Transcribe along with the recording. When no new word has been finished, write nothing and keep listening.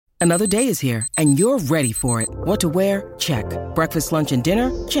Another day is here, and you're ready for it. What to wear? Check. Breakfast, lunch, and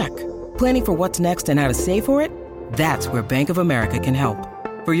dinner? Check. Planning for what's next and how to save for it? That's where Bank of America can help.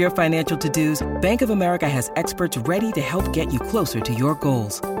 For your financial to-dos, Bank of America has experts ready to help get you closer to your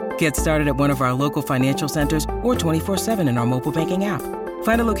goals. Get started at one of our local financial centers or 24/7 in our mobile banking app.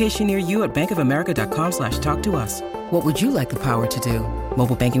 Find a location near you at bankofamerica.com/talktous. What would you like the power to do?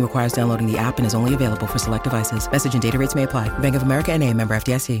 Mobile banking requires downloading the app and is only available for select devices. Message and data rates may apply. Bank of America N.A., member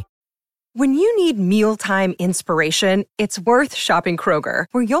FDIC. When you need mealtime inspiration, it's worth shopping Kroger,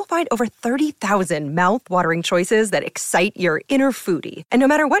 where you'll find over 30,000 mouth-watering choices that excite your inner foodie. And no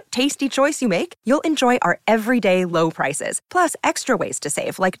matter what tasty choice you make, you'll enjoy our everyday low prices, plus extra ways to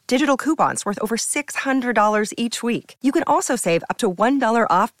save, like digital coupons worth over $600 each week. You can also save up to $1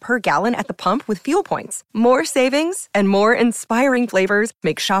 off per gallon at the pump with fuel points. More savings and more inspiring flavors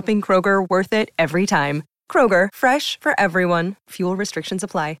make shopping Kroger worth it every time. Kroger, fresh for everyone. Fuel restrictions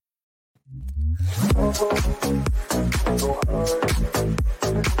apply.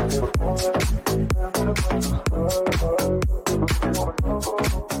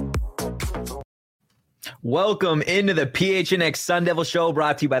 Welcome into the PHNX Sun Devil Show,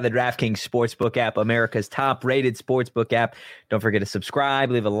 brought to you by the DraftKings Sportsbook app, America's top-rated sportsbook app. Don't forget to subscribe,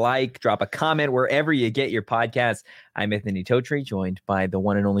 leave a like, drop a comment wherever you get your podcasts. I'm Anthony Totri, joined by the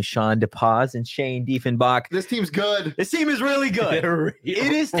one and only Sean DePaz and Shane Diefenbach. This team's good. This team is really good.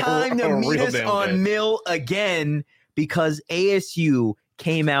 It is time to meet us on Mill again, because ASU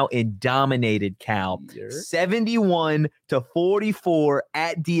came out and dominated Cal 71-44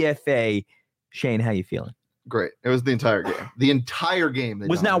 at DFA. Shane, how you feeling? Great. It was the entire game. The entire game.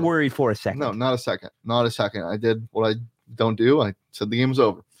 Was not worried for a second. No, not a second. Not a second. I did what I don't do. I said the game was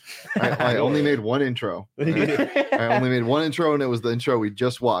over. I only made one intro. I only made one intro, and it was the intro we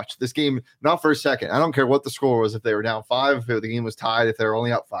just watched. This game, not for a second. I don't care what the score was. If they were down 5, if the game was tied, if they were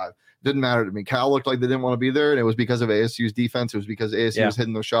only up 5. Didn't matter to me. Cal looked like they didn't want to be there, and it was because of ASU's defense. It was because ASU was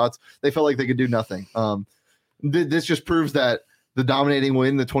hitting those shots. They felt like they could do nothing. This just proves that the dominating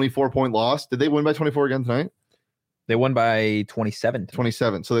win, the 24-point loss. Did they win by 24 again tonight? They won by 27.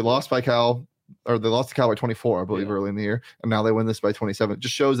 27. So they lost by Cal, or they lost to Cal by 24, I believe, early in the year. And now they win this by 27. It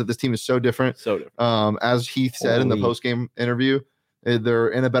just shows that this team is so different. So different. As Heath said in the post-game interview, they're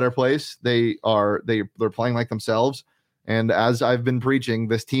in a better place. They're playing like themselves. And as I've been preaching,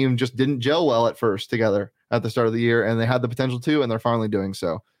 this team just didn't gel well at first together at the start of the year, and they had the potential to, and they're finally doing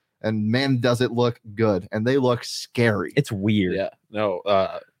so. And man, does it look good. And they look scary. It's weird. Yeah. No,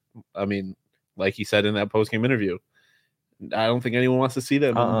 I mean, like he said in that post-game interview, I don't think anyone wants to see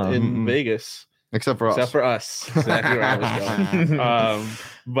them in Vegas. Except for us. Exactly where I was going.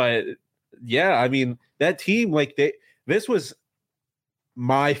 But yeah, I mean, that team, this was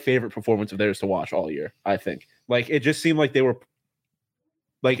my favorite performance of theirs to watch all year, I think. Like, it just seemed like they were,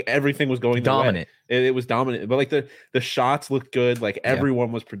 like, everything was going dominant. It was dominant, but like the shots looked good. Like,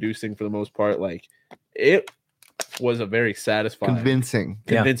 everyone was producing for the most part. Like, it was a very satisfying, convincing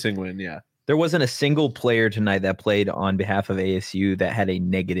win. Yeah, there wasn't a single player tonight that played on behalf of ASU that had a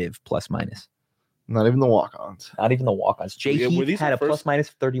negative plus minus. Not even the walk-ons. Jay Heath had a plus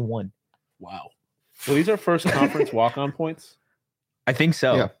minus 31. Wow. Well, these are first conference walk-on points. I think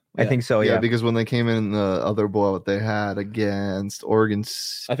so. Yeah. I think so, yeah. Because when they came in the other blowout they had against Oregon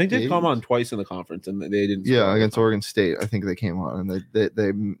State. I think they've come on twice in the conference, and they didn't. Yeah, against Oregon State, I think they came on, and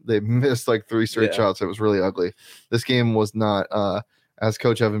they missed like 3 straight shots. It was really ugly. This game was not, as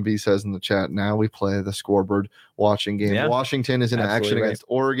Coach Evan B says in the chat, now we play the scoreboard watching game. Yeah. Washington is in action against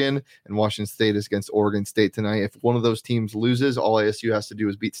Oregon, and Washington State is against Oregon State tonight. If one of those teams loses, all ASU has to do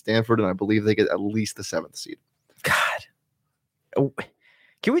is beat Stanford, and I believe they get at least the 7th seed. God.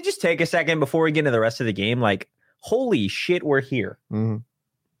 Can we just take a second before we get into the rest of the game? Like, holy shit, we're here. Mm-hmm.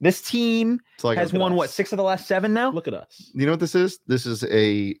 This team has won, 6 of the last 7 now? Look at us. You know what this is? This is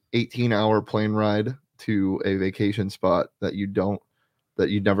a 18-hour plane ride to a vacation spot that you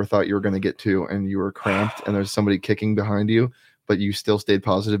never thought you were going to get to, and you were cramped, and there's somebody kicking behind you, but you still stayed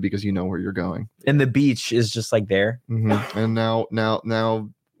positive because you know where you're going. And the beach is just like there. Mm-hmm. And now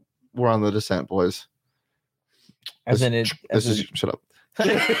we're on the descent, boys. Shut up.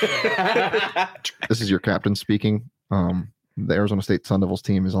 This is your captain speaking. The Arizona State Sun Devils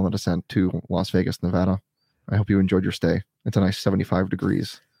team is on the descent to Las Vegas, Nevada. I hope you enjoyed your stay. It's a nice 75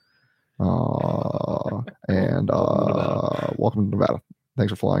 degrees. Welcome to Nevada.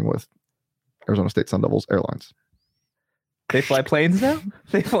 Thanks for flying with Arizona State Sun Devils Airlines. They fly planes now?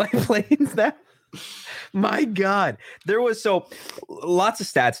 My God, there was lots of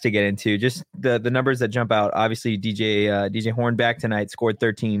stats to get into. Just the numbers that jump out. Obviously, DJ Hornback tonight scored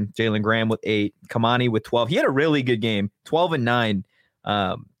 13. Jalen Graham with 8. Kamani with 12. He had a really good game. 12 and 9.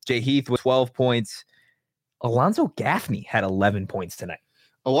 Jay Heath with 12 points. Alonzo Gaffney had 11 points tonight.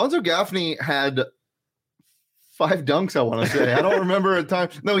 Alonzo Gaffney had 5 dunks, I want to say. I don't remember a time.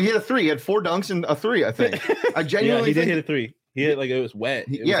 No, he had a 3. He had 4 dunks and a 3, I think. I genuinely he did think hit a 3. He hit it was wet.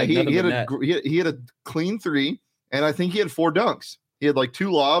 It yeah, was he had a clean 3, and I think he had 4 dunks. He had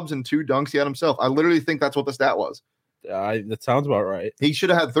 2 lobs and 2 dunks he had himself. I literally think that's what the stat was. That sounds about right. He should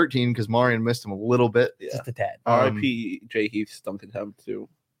have had 13 because Marion missed him a little bit. Just a tad. R.I.P. Jay Heath's dunk attempt too.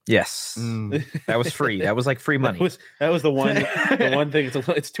 Yes. That was free. That was like free money. That was the one thing.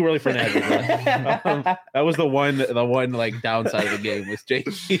 It's too early for an ad. That was the one like downside of the game was Jay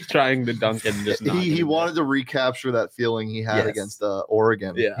Heath trying to dunk and just not he wanted to recapture that feeling he had against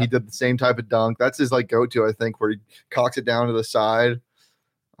Oregon. Yeah. He did the same type of dunk. That's his go-to, I think, where he cocks it down to the side.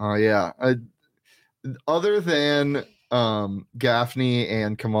 Other than Gaffney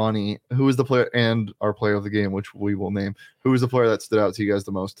and Kamani, who was the player and our player of the game, which we will name, who was the player that stood out to you guys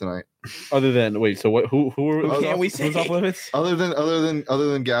the most tonight? Other than who can't we say? Who's off limits? Other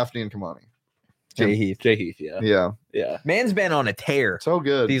than Gaffney and Kamani. Jay Heath. Yeah. Man's been on a tear So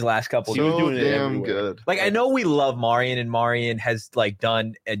good. these last couple He was years. So doing it damn everywhere. good. Like, I know we love Marion, and Marion has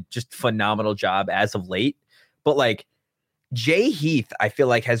done a just phenomenal job as of late, but Jay Heath, I feel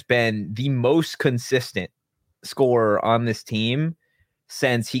like, has been the most consistent scorer on this team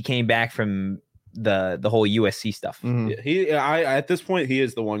since he came back from the whole USC stuff. Mhm. I at this point he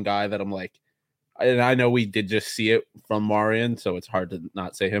is the one guy that I'm like, and I know we did just see it from Marion, so it's hard to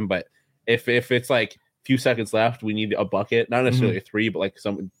not say him. But if it's few seconds left, we need a bucket, not necessarily a 3, but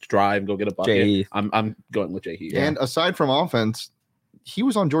some drive, go get a bucket. Jay Heath. I'm going with Jay Heath. And aside from offense, he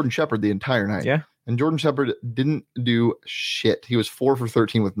was on Jordan Shepherd the entire night. Yeah. And Jordan Shepherd didn't do shit. He was 4 for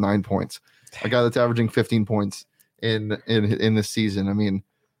 13 with 9 points. A guy that's averaging 15 points in this season. I mean,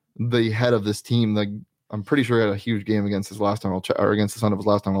 the head of this team, I'm pretty sure he had a huge game against his last time. Against the Sun Devils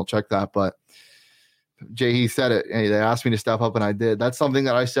last time. I'll check that. But Jay Heath said it. Hey, they asked me to step up, and I did. That's something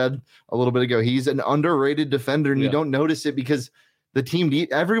that I said a little bit ago. He's an underrated defender, and you don't notice it because the team,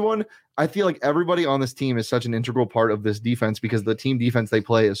 I feel like everybody on this team is such an integral part of this defense because the team defense they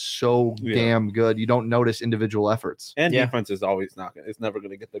play is so damn good. You don't notice individual efforts. And defense is always it's never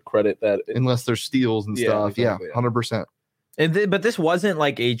going to get the credit that unless there's steals and stuff. Exactly, yeah, 100%. But this wasn't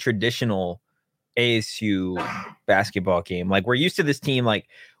like a traditional ASU basketball game. We're used to this team,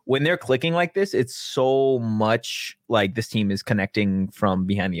 when they're clicking like this, it's so much like this team is connecting from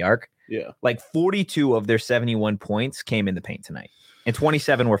behind the arc. Yeah. 42 of their 71 points came in the paint tonight, and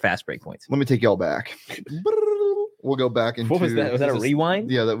 27 were fast break points. Let me take y'all back. We'll go back into. What was that? Was that a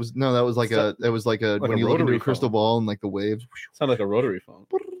rewind? Yeah, that was when you look into a crystal ball and the waves. Sound like a rotary phone.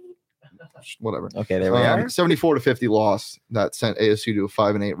 Whatever. Okay, there we are. 74-50 loss that sent ASU to a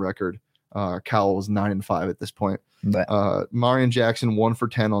 5-8 record. Cal was 9-5 at this point. But Marion Jackson 1 for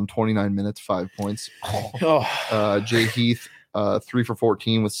 10 on 29 minutes, 5 points. Jay Heath 3 for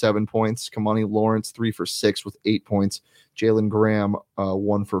 14 with 7 points. Kamani Lawrence 3 for 6 with 8 points. Jalen Graham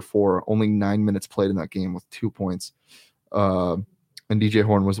 1 for 4. Only 9 minutes played in that game with 2 points. And DJ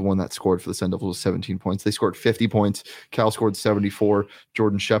Horn was the one that scored for the Sun Devils with 17 points. They scored 50 points. Cal scored 74.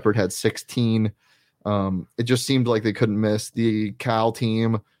 Jordan Shepherd had 16. It just seemed like they couldn't miss. The Cal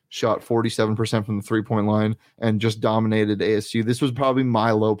team shot 47% from the 3-point line and just dominated ASU. This was probably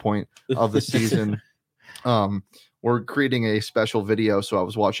my low point of the season. We're creating a special video, so I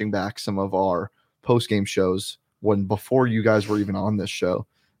was watching back some of our post-game shows before you guys were even on this show.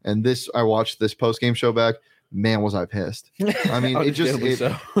 And I watched this post-game show back. Man, was I pissed. I mean,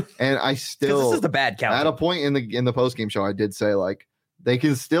 and I still, this is the bad Cal. At a point in the post-game show, I did say they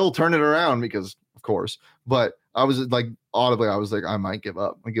can still turn it around because of course, but I was audibly, I was I might give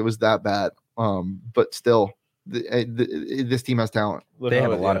up. It was that bad. But still this team has talent. They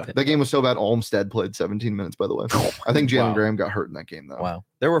have a lot of it. That game was so bad. Olmstead played 17 minutes, by the way. I think Jalen Graham got hurt in that game though. Wow.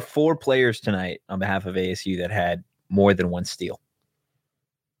 There were 4 players tonight on behalf of ASU that had more than 1 steal.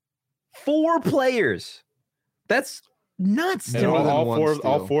 4 players. That's nuts. And all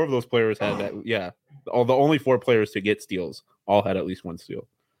four of those players had that. Yeah. The only 4 players to get steals all had at least 1 steal.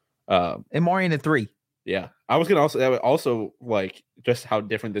 And Marion at 3. Yeah. I was going to also just how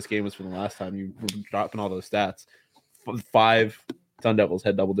different this game was from the last time. You were dropping all those stats. 5 Sun Devils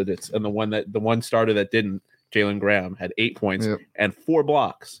had double digits. And the one starter that didn't, Jalen Graham, had 8 points and 4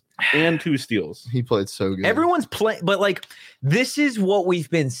 blocks and 2 steals. He played so good. Everyone's playing, but this is what we've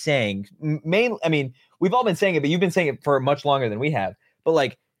been saying. We've all been saying it, but you've been saying it for much longer than we have.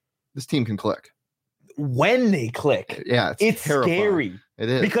 But this team can click. When they click, it's terrifying. Scary. It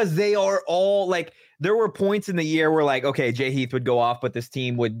is because they are all there were points in the year where okay, Jay Heath would go off, but this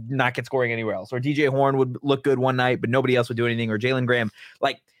team would not get scoring anywhere else, or DJ Horn would look good one night, but nobody else would do anything, or Jalen Graham.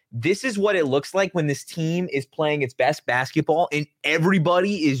 this is what it looks like when this team is playing its best basketball and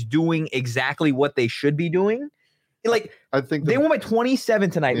everybody is doing exactly what they should be doing. Like, I think they won by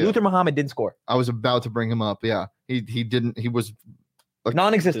 27 tonight. Yeah. Luther Muhammad didn't score. I was about to bring him up. Yeah, he didn't. He was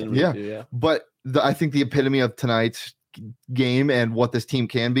Non-existent. Yeah. But I think the epitome of tonight's game and what this team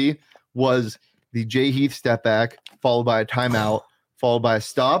can be was the Jay Heath step back, followed by a timeout, followed by a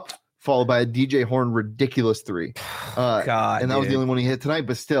stop, followed by a DJ Horn ridiculous three. God, and that was the only one he hit tonight.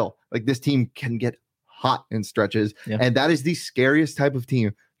 But still, like, this team can get hot in stretches, and that is the scariest type of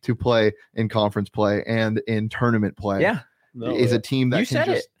team to play in conference play and in tournament play. Yeah. Is a team that You can said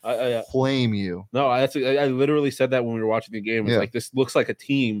just flame you. No, I literally said that when we were watching the game. It's like, this looks like a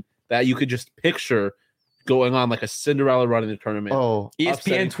team that you could just picture going on like a Cinderella run in the tournament. Oh,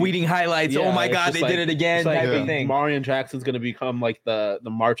 ESPN tweeting highlights. Oh my God, they did it again. Like, type of thing. Marion Jackson's going to become like the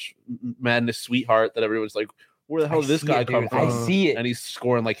March Madness sweetheart that everyone's like, where the hell did this guy come from? I see it. And he's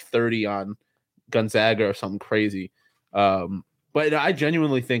scoring like 30 on Gonzaga or something crazy. But I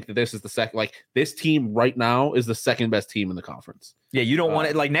genuinely think that this is the second, like, this team right now is the second best team in the conference. Yeah, you don't want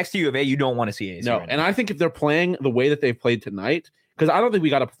it, like, next to U of A, you don't want to see ASU. No, and I think if they're playing the way that they've played tonight, because I don't think we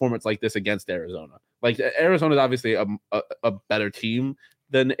got a performance like this against Arizona. Like, Arizona is obviously a better team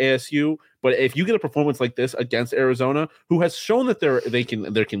than ASU, but if you get a performance like this against Arizona, who has shown that they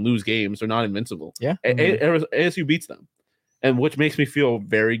can lose games, they're not invincible. Yeah, ASU beats them, and which makes me feel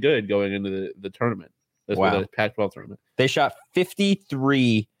very good going into the tournament. Wow. The Pac-12 tournament. They shot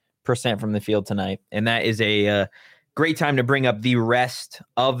 53% from the field tonight, and that is a great time to bring up the rest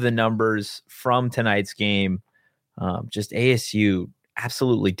of the numbers from tonight's game. Just ASU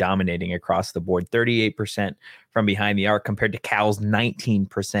absolutely dominating across the board. 38% from behind the arc compared to Cal's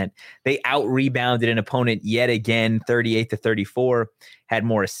 19%. They out-rebounded an opponent yet again, 38-34, had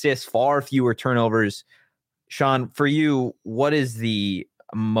more assists, far fewer turnovers. Sean, for you, what is the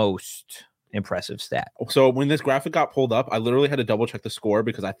most impressive stat? So when this graphic got pulled up, I literally had to double check the score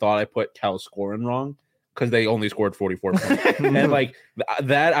because I thought I put Cal's score in wrong because they only scored 44 points. And like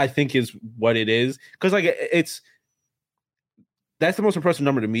that, I think is what it is. Because like that's the most impressive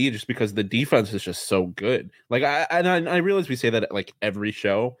number to me, just because the defense is just so good. Like I realize we say that at like every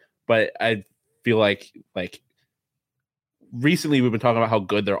show, but I feel like recently we've been talking about how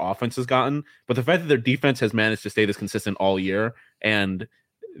good their offense has gotten, but the fact that their defense has managed to stay this consistent all year and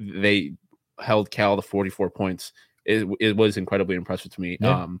they held Cal to 44 points. It was incredibly impressive to me.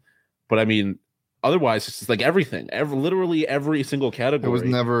 Yeah. But I mean, otherwise, it's just like everything, literally every single category.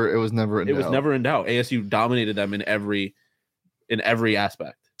 It was never in doubt. ASU dominated them in every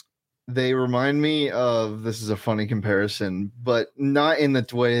aspect. They remind me of, this is a funny comparison, but not in the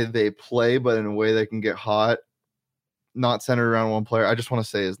way they play, but in a way they can get hot. Not centered around one player. I just want to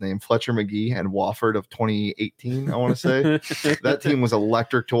say his name, Fletcher McGee and Wofford of 2018. I want to say that team was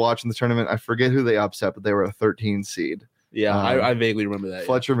electric to watch in the tournament. I forget who they upset, but they were a 13 seed. Yeah, I vaguely remember that.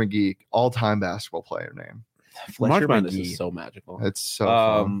 Fletcher McGee, all-time basketball player name. Fletcher McGee is so magical. It's so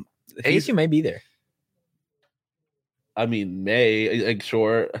fun. ASU may be there. I mean,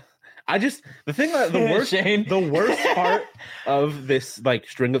 sure. The worst part of this like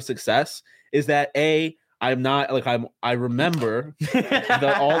string of success is that I'm not like I remember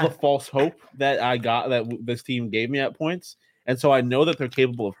all the false hope that I got that this team gave me at points, and so I know that they're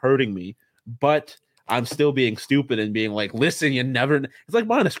capable of hurting me, but I'm still being stupid and being like, listen, you never. It's like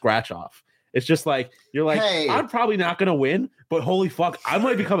buying a scratch off. It's just like you're like, hey, I'm probably not gonna win, but holy fuck, I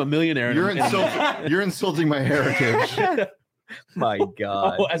might become a millionaire. You're insulting my heritage. My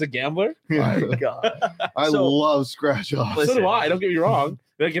God. Oh, as a gambler? My God. I love scratch offs. So do I. Don't get me wrong.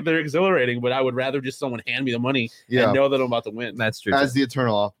 They're exhilarating, but I would rather just someone hand me the money and know that I'm about to win. That's true. As the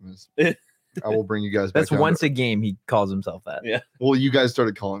eternal optimist, I will bring you guys back. That's once a game he calls himself that. Yeah. Well, you guys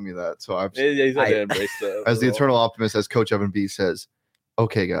started calling me that, so I've embraced as the eternal optimist, as Coach Evan B says.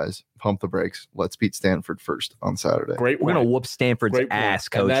 Okay, guys, pump the brakes. Let's beat Stanford first on Saturday. Great. We're gonna whoop Stanford's ass,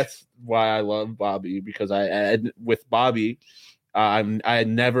 Coach. And that's why I love Bobby, because with Bobby, I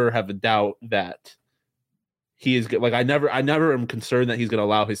never have a doubt that he is like I never am concerned that he's going to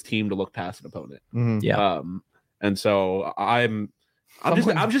allow his team to look past an opponent. Mm-hmm. Yeah. And so I'm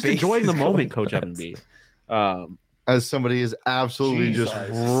just enjoying the moment, Coach Evan B. As somebody is absolutely just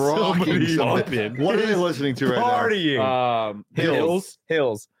rocking something. What are they listening to right now? Hills.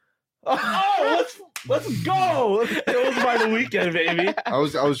 Oh, let's go. Hills by the weekend, baby. I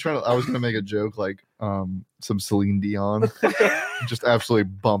was gonna make a joke like some Celine Dion, just absolutely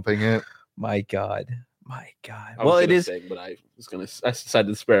bumping it. My God. Well, it is. But I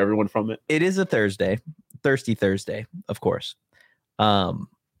decided to spare everyone from it. It is a Thursday, Thirsty Thursday, of course,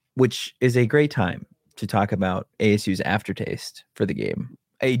 which is a great time to talk about ASU's aftertaste for the game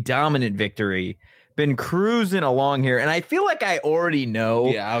a dominant victory. Been cruising along here, and I feel like I already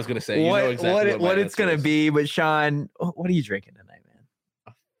know. Yeah, I was gonna say what, you know exactly what it's gonna be. But Sean, what are you drinking tonight, man?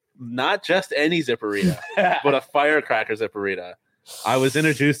 Not just any Zipperita, but a firecracker Zipperita. I was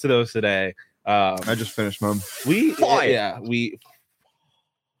introduced to those today. I just finished mine. We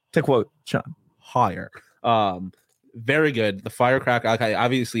To quote Sean, higher. Very good. The firecracker. I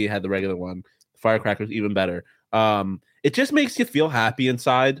obviously had the regular one. The firecracker is even better. It just makes you feel happy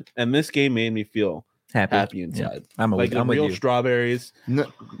inside, and this game made me feel happy inside. Yeah, I'm like with real you. Strawberries.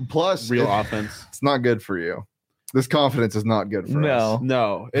 No, plus, real offense. It's not good for you. This confidence is not good for us.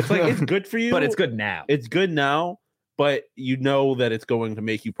 No, it's like it's good for you, but it's good now. It's good now, but you know that it's going to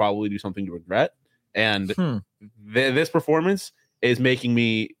make you probably do something you regret. And this performance is making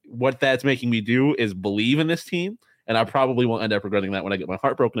me. What that's making me do is believe in this team. And I probably won't end up regretting that when I get my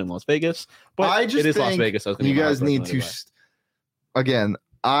heart broken in Las Vegas. But it is Las Vegas. So you guys need to. Again,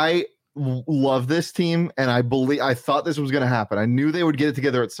 I love this team, and I thought this was going to happen. I knew they would get it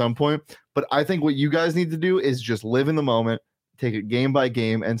together at some point. But I think what you guys need to do is just live in the moment, take it game by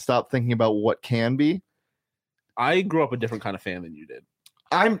game, and stop thinking about what can be. I grew up a different kind of fan than you did.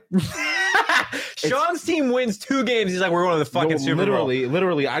 Sean's team wins 2 games. He's like, we're going to the fucking Super Bowl.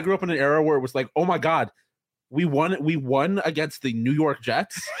 Literally, I grew up in an era where it was like, oh my God. We won against the New York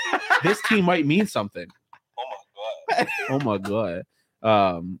Jets. This team might mean something. Oh my god.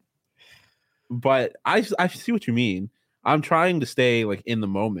 But I see what you mean. I'm trying to stay like in the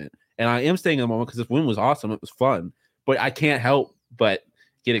moment, and I am staying in the moment because this win was awesome. It was fun, but I can't help but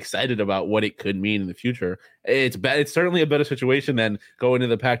get excited about what it could mean in the future. It's certainly a better situation than going to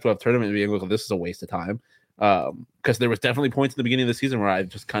the Pac-12 tournament and being like, this is a waste of time. Because there was definitely points in the beginning of the season where I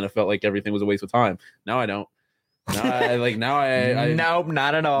just kind of felt like everything was a waste of time. Now I don't. Nope,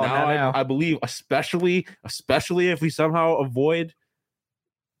 not at all. I believe, especially if we somehow avoid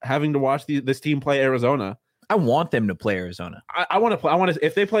having to watch this team play Arizona. I want them to play Arizona. I want to.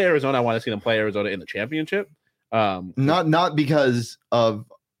 If they play Arizona, I want to see them play Arizona in the championship. Not because of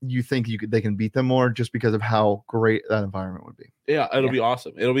you think they can beat them more, just because of how great that environment would be. Yeah, it'll be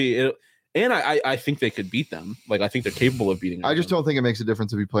awesome. And I think they could beat them. Like, I think they're capable of beating them. I just don't think it makes a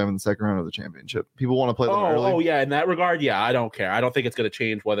difference if you play them in the second round of the championship. People want to play them early. Oh, yeah. In that regard, yeah, I don't care. I don't think it's going to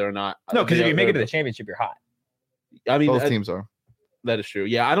change whether or not. No, because if you make it to the championship, you're hot. I mean, both teams are. That is true.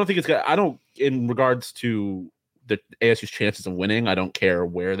 Yeah, I don't think it's going to. In regards to the ASU's chances of winning, I don't care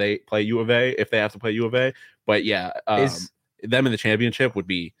where they play U of A, if they have to play U of A. But yeah, them in the championship would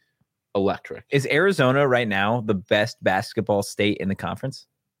be electric. Is Arizona right now the best basketball state in the conference?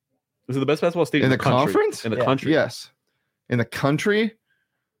 Is it the best basketball state in the conference? In the country? Yes. In the country?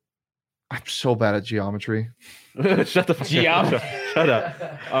 I'm so bad at geometry. Shut the fuck up. Shut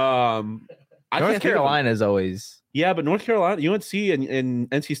up. North Carolina is always. Yeah, but North Carolina, UNC and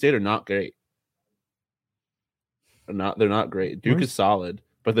NC State are not great. They're not great. Duke is solid,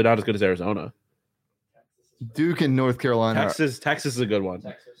 but they're not as good as Arizona. Duke and North Carolina. Texas is a good one.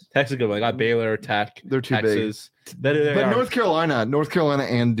 Texas is a good one. I got Baylor, Tech. They're too Texas. big. But North Carolina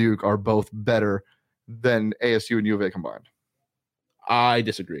and Duke are both better than ASU and U of A combined. I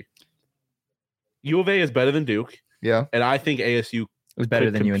disagree. U of A is better than Duke. Yeah. And I think ASU is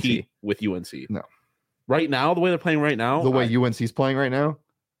better than UNC. With UNC. No. Right now, the way they're playing right now. The way UNC is playing right now.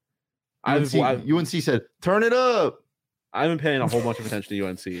 UNC said, turn it up. I've been paying a whole bunch of attention to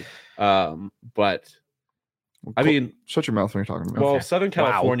UNC. But I mean, shut your mouth when you're talking about. Well, Southern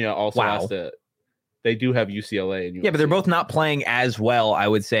California also has to. They do have UCLA and UNC. Yeah, but they're both not playing as well, I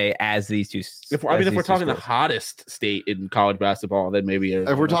would say, as these two. If we're talking the hottest state in college basketball, then maybe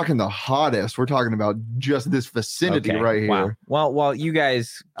Arizona. If we're talking the hottest, we're talking about just this vicinity right here. Well, while you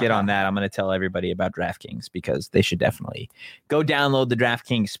guys get on that, I'm going to tell everybody about DraftKings because they should definitely go download the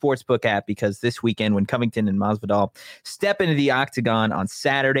DraftKings Sportsbook app because this weekend when Covington and Masvidal step into the octagon on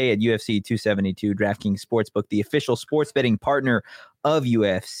Saturday at UFC 272, DraftKings Sportsbook, the official sports betting partner of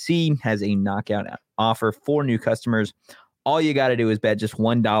UFC, has a knockout offer for new customers. All you got to do is bet just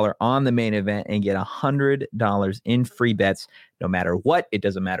 $1 on the main event and get $100 in free bets no matter what. It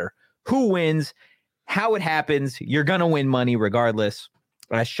doesn't matter who wins, how it happens. You're going to win money regardless.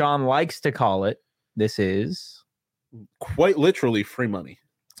 As Sean likes to call it, this is quite literally free money.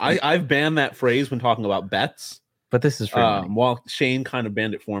 I've banned that phrase when talking about bets. But this is free money. Well, Shane kind of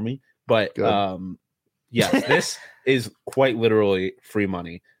banned it for me. But yes, this is quite literally free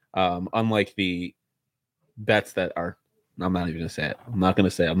money. Unlike the bets that are, I'm not even going to say it. I'm not going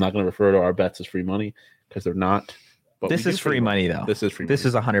to refer to our bets as free money because they're not. But this is free money, though. This is free money. This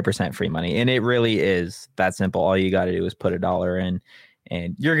is 100% free money. And it really is that simple. All you got to do is put $1 in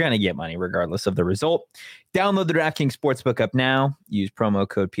and you're going to get money regardless of the result. Download the DraftKings Sportsbook app now. Use promo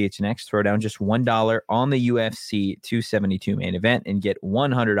code PHNX. Throw down just $1 on the UFC 272 main event and get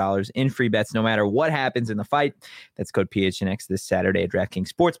 $100 in free bets no matter what happens in the fight. That's code PHNX this Saturday at DraftKings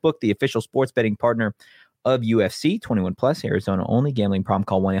Sportsbook, the official sports betting partner of UFC. 21 plus, Arizona only. Gambling problem,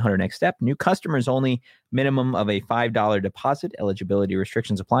 call 1-800-NEXT-STEP. New customers only. Minimum of a $5 deposit. Eligibility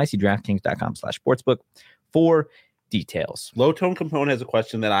restrictions apply. See DraftKings.com/sportsbook for details. Low Tone Component has a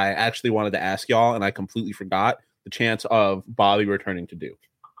question that I actually wanted to ask y'all, and I completely forgot. The chance of Bobby returning to Duke.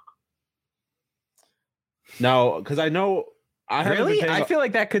 Now, because I know I feel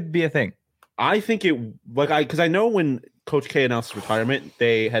like that could be a thing. I think because I know when Coach K announced his retirement,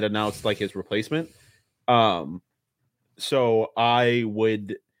 they had announced like his replacement. So I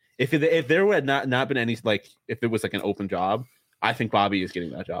would, if there had not been any, like, if it was like an open job, I think Bobby is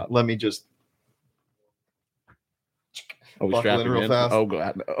getting that job. Let me just. Buckle in real fast. Oh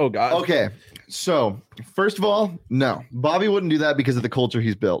god. Okay, so first of all, no, Bobby wouldn't do that because of the culture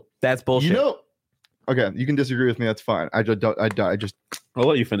he's built. That's bullshit. Okay, you can disagree with me. That's fine. I just. I'll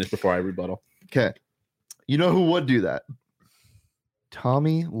let you finish before I rebuttal. Okay, you know who would do that?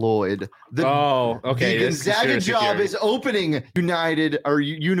 Tommy Lloyd. Okay. The Gonzaga job is opening.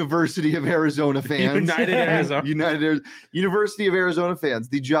 University of Arizona fans. University of Arizona fans.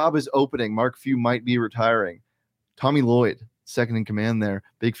 The job is opening. Mark Few might be retiring. Tommy Lloyd, second in command there.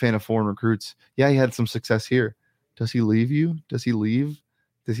 Big fan of foreign recruits. Yeah, he had some success here. Does he leave you? Does he leave?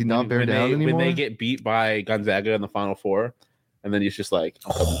 Does he not bear down anymore? When they get beat by Gonzaga in the Final Four, and then he's just like,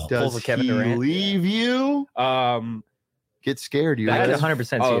 does he leave you? Get scared. I could 100%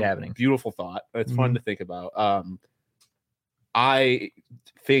 see it happening. Beautiful thought. It's fun to think about. I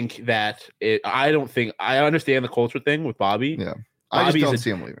think that I understand the culture thing with Bobby. Yeah. I just don't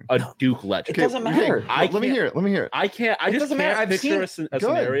see him leaving. A Duke legend. It doesn't matter. Let me hear it. I can't. I just can't picture a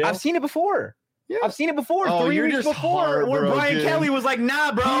scenario. I've seen it before. Yeah. I've seen it before. Oh, 3 weeks before, where Brian Kelly was like,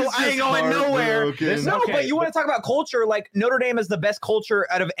 "Nah, bro, I ain't going nowhere." But you want to talk about culture? Like, Notre Dame is the best culture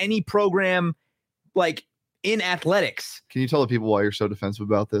out of any program, like, in athletics. Can you tell the people why you're so defensive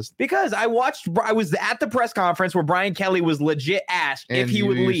about this? Because I was at the press conference where Brian Kelly was legit asked if he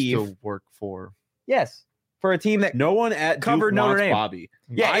would leave. To work for. Yes. For a team that no one at covered Duke Notre wants Dame. Bobby.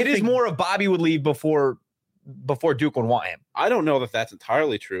 Yeah, it is more of Bobby would leave before Duke would want him. I don't know that that's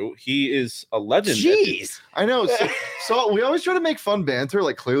entirely true. He is a legend. Jeez. I know. So we always try to make fun banter.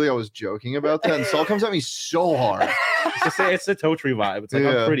 Like, clearly I was joking about that. And Saul comes at me so hard. It's the Totri vibe. It's like,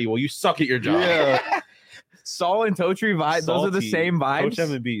 I'm pretty. Well, you suck at your job. Yeah. Saul and Totri vibe. Those are the same vibes. Coach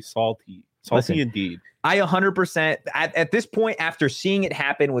M&B, salty. Listen, indeed. I 100%, at this point, after seeing it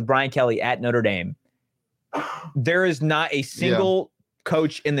happen with Brian Kelly at Notre Dame, there is not a single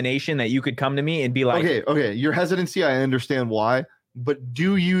coach in the nation that you could come to me and be like, okay, your hesitancy, I understand why, but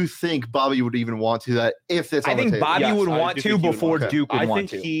do you think Bobby would even want to that if that's on the table? Bobby would want to before Duke would want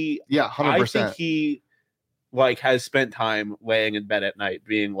to. 100%. I think he like has spent time laying in bed at night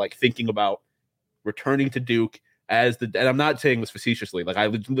being like thinking about returning to Duke and I'm not saying this facetiously, like I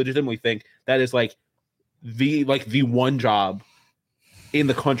legitimately think that is like the one job in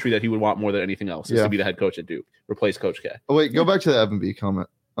the country that he would want more than anything else is to be the head coach at Duke, replace Coach K. Oh, wait, go back to the Evan B comment.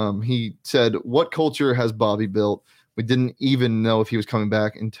 He said, what culture has Bobby built? We didn't even know if he was coming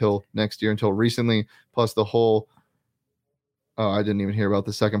back until next year, until recently, plus the whole I didn't even hear about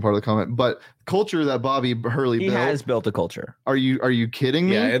the second part of the comment, but culture that Bobby Hurley built. He has built a culture. Are you kidding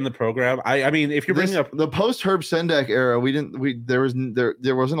me? Yeah, in the program. I mean, if you're bringing up the post Herb Sendek era,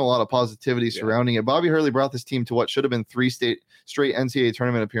 there wasn't a lot of positivity surrounding it. Bobby Hurley brought this team to what should have been 3 straight NCAA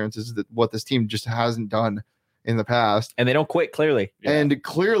tournament appearances, that what this team just hasn't done in the past. And they don't quit, clearly. And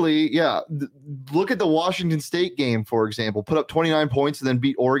clearly, look at the Washington State game, for example. Put up 29 points and then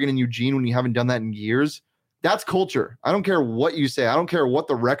beat Oregon and Eugene when you haven't done that in years. That's culture. I don't care what you say. I don't care what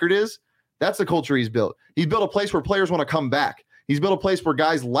the record is. That's the culture he's built. He's built a place where players want to come back. He's built a place where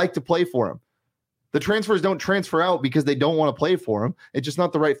guys like to play for him. The transfers don't transfer out because they don't want to play for him. It's just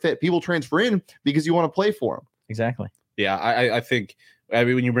not the right fit. People transfer in because you want to play for him. Exactly. Yeah, I think, I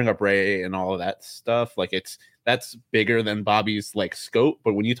mean, when you bring up Ray and all of that stuff, like that's bigger than Bobby's like scope.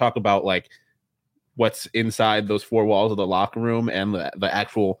 But when you talk about like what's inside those 4 walls of the locker room and the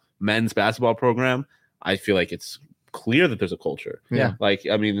actual men's basketball program, I feel like it's clear that there's a culture. Yeah. Like,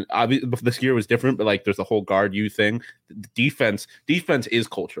 I mean, obviously this year was different, but like there's the whole guard you thing. The defense is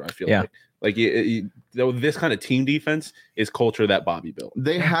culture. I feel like this kind of team defense is culture that Bobby built.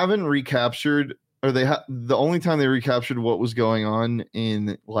 They haven't recaptured, or the only time they recaptured what was going on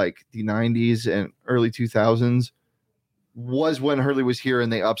in like the 90s and early 2000s was when Hurley was here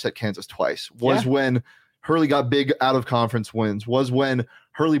and they upset Kansas twice. When Hurley got big out of conference wins. Was when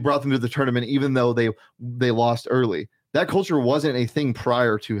Hurley brought them to the tournament, even though they lost early. That culture wasn't a thing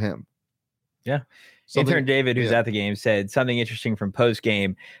prior to him. Yeah. Intern David, who's at the game, said something interesting from post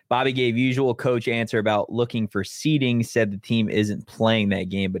game. Bobby gave usual coach answer about looking for seeding, said the team isn't playing that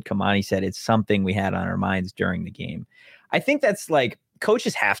game, but Kamani said it's something we had on our minds during the game. I think that's like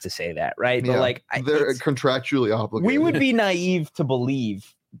coaches have to say that, right? Yeah, but like they're contractually obligated. We would be naive to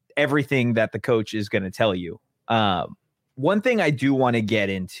believe everything that the coach is going to tell you. One thing I do want to get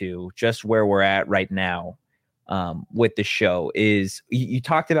into, just where we're at right now, with the show is you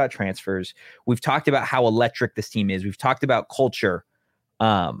talked about transfers. We've talked about how electric this team is. We've talked about culture.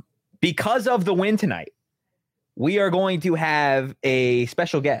 Because of the win tonight, we are going to have a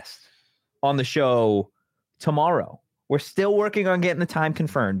special guest on the show tomorrow. We're still working on getting the time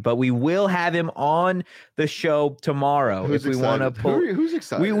confirmed, but we will have him on the show tomorrow. Who's if we want to pull. Who's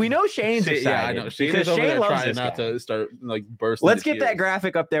excited? We know Shane's excited. Yeah, I know. Because Shane loves this not guy. to start like bursting. Let's get that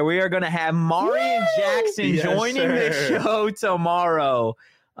graphic up there. We are going to have Marian Jackson joining the show tomorrow.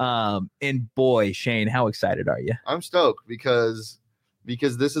 And boy, Shane, how excited are you? I'm stoked because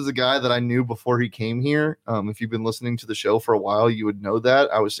this is a guy that I knew before he came here. If you've been listening to the show for a while, you would know that.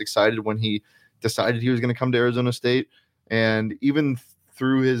 I was excited when he decided he was going to come to Arizona State. And even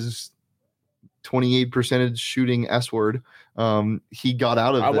through his 28% shooting S-word, he got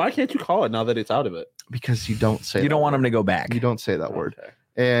out of it. Why can't you call it now that it's out of it? Because you don't say You don't want him to go back. You don't say that word.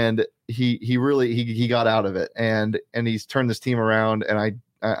 And he really got out of it. And he's turned this team around. And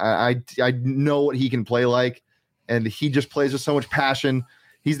I know what he can play like. And he just plays with so much passion.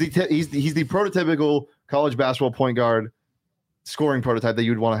 He's the prototypical college basketball point guard scoring prototype that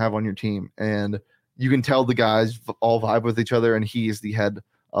you'd want to have on your team. And you can tell the guys all vibe with each other, and he is the head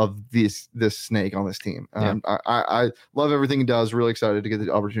of this snake on this team. I love everything he does. Really excited to get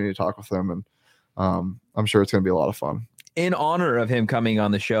the opportunity to talk with him, and I'm sure it's going to be a lot of fun. In honor of him coming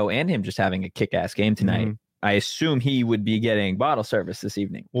on the show and him just having a kick-ass game tonight, I assume he would be getting bottle service this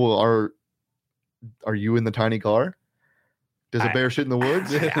evening. Well, are you in the tiny car? Does a bear shit in the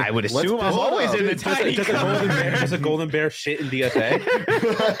woods? I would assume I'm always in the tiny car. Does a golden bear shit in DFA?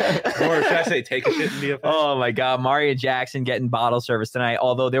 Or should I say take a shit in DFA? Oh, my God. Marian Jackson getting bottle service tonight,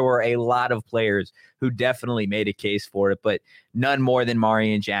 although there were a lot of players who definitely made a case for it, but none more than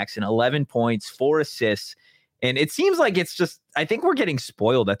Marian Jackson. 11 points, 4 assists. And it seems like it's just, I think we're getting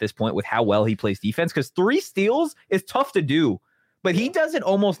spoiled at this point with how well he plays defense, because 3 steals is tough to do, but he does it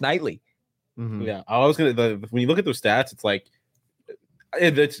almost nightly. Mm-hmm. Yeah, I was going to, when you look at those stats, it's like,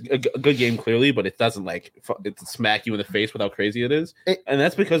 it's a good game clearly, but it doesn't like it smack you in the face with how crazy it is. And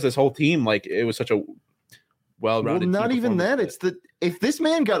that's because this whole team, like, it was such a well-rounded. Well, not even that. It's that if this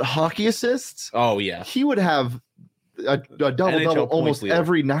man got hockey assists, oh yeah, he would have a double almost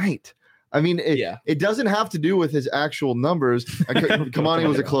every night. I mean, it doesn't have to do with his actual numbers. Kamani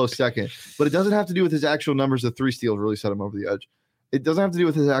was a close second, but it doesn't have to do with his actual numbers. The 3 steals really set him over the edge. It doesn't have to do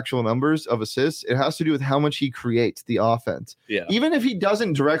with his actual numbers of assists. It has to do with how much he creates the offense. Yeah. Even if he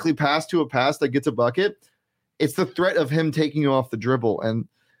doesn't directly pass to a pass that gets a bucket, it's the threat of him taking you off the dribble. And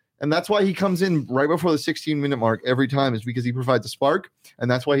that's why he comes in right before the 16-minute mark every time, is because he provides a spark,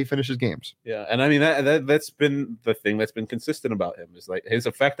 and that's why he finishes games. Yeah, and I mean that's been the thing that's been consistent about him, is like his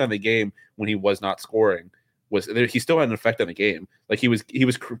effect on the game when he was not scoring was there. He still had an effect on the game. Like he was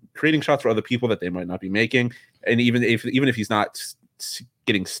creating shots for other people that they might not be making, and even if he's not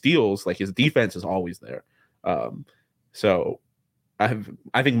getting steals, like his defense is always there. So I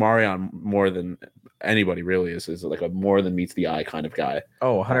think Marian, more than anybody really, is like a more than meets the eye kind of guy.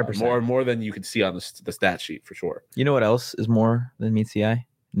 Oh, 100%. More than you can see on the stat sheet for sure. You know what else is more than meets the eye?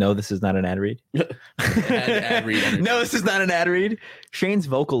 No, this is not an ad read. ad read. No, this is not an ad read. Shane's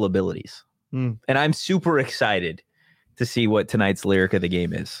vocal abilities. And I'm super excited to see what tonight's lyric of the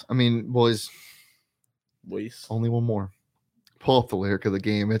game is. I mean, boys, only one more. Pull up the lyric of the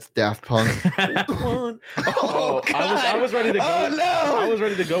game. It's Daft Punk. Oh, I was ready to go. Oh, no. I was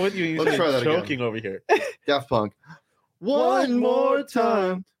ready to go with you. Let's try that choking again. over here. Daft Punk. One more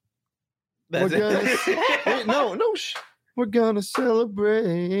time. That's Wait, no. We're gonna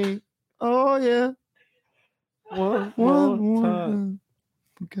celebrate. Oh yeah. One more time.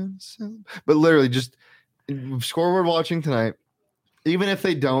 We're gonna celebrate. But literally, just scoreboard watching tonight. Even if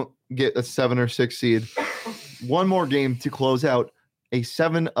they don't get a 7 or 6 seed, one more game to close out a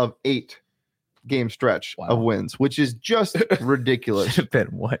 7 of 8 game stretch of wins, which is just ridiculous. Should have been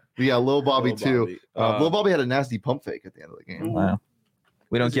what? Yeah, Lil Bobby too. Lil Bobby had a nasty pump fake at the end of the game. Wow.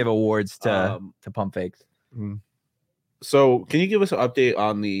 We don't give awards to pump fakes. So can you give us an update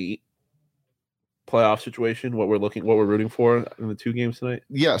on the playoff situation, what we're rooting for in the 2 games tonight?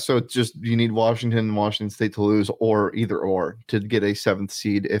 Yeah, so it's just you need Washington and Washington State to lose, or either or, to get a 7th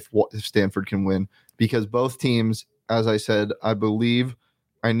seed if Stanford can win, because both teams, as I said, I believe,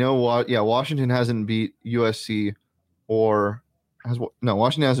 I know what, Washington hasn't beat USC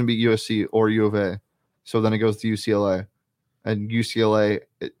Washington hasn't beat USC or U of A, so then it goes to UCLA, and UCLA,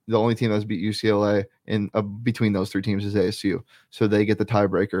 the only team that's beat UCLA in between those 3 teams is ASU, so they get the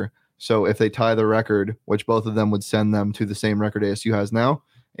tiebreaker. So if they tie the record, which both of them would send them to the same record ASU has now,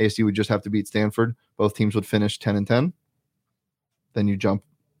 ASU would just have to beat Stanford. Both teams would finish 10-10. Then you jump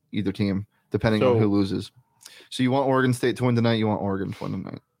either team, depending on who loses. So you want Oregon State to win tonight. You want Oregon to win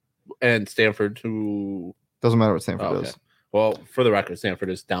tonight. And Stanford to... Doesn't matter what Stanford does. Well, for the record, Stanford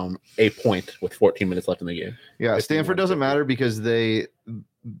is down a point with 14 minutes left in the game. Yeah, Stanford doesn't matter because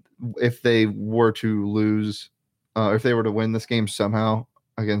if they were to lose, if they were to win this game somehow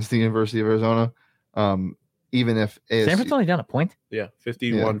against the University of Arizona, even if ASU, Stanford's only down a point. Yeah,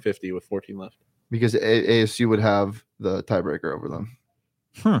 51-50 with 14 left. Because ASU would have the tiebreaker over them.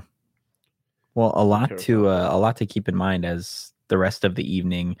 Well, a lot to keep in mind as the rest of the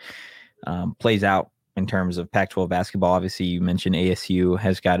evening plays out in terms of Pac-12 basketball. Obviously, you mentioned ASU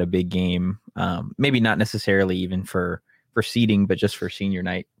has got a big game, maybe not necessarily even for seeding, but just for senior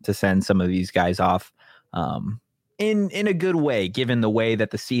night to send some of these guys off. In a good way, given the way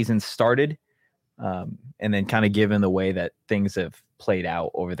that the season started, and then kind of given the way that things have played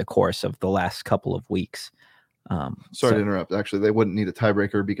out over the course of the last couple of weeks. Sorry to interrupt. Actually, they wouldn't need a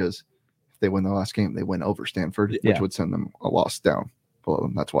tiebreaker because if they win the last game, they win over Stanford, which would send them a loss down below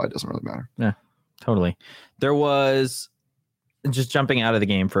them. That's why it doesn't really matter. Yeah, totally. There was, just jumping out of the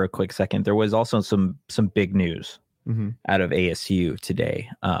game for a quick second, there was also some big news out of ASU today.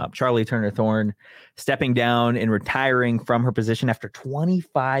 Charlie Turner-Thorne stepping down and retiring from her position after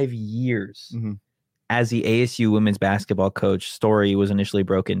 25 years as the ASU women's basketball coach. Story was initially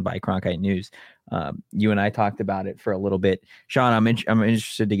broken by Cronkite News. You and I talked about it for a little bit. Sean, I'm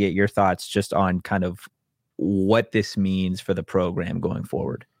interested to get your thoughts just on kind of what this means for the program going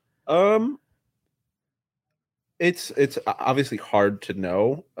forward. It's obviously hard to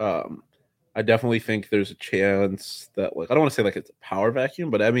know. I definitely think there's a chance that, like, I don't want to say like it's a power vacuum,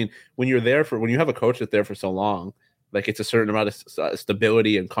 but I mean, when you have a coach that's there for so long, like, it's a certain amount of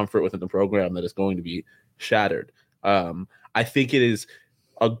stability and comfort within the program that is going to be shattered. I think it is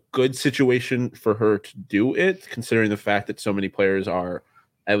a good situation for her to do it, considering the fact that so many players are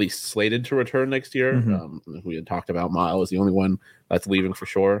at least slated to return next year. We had talked about Miles, the only one that's leaving for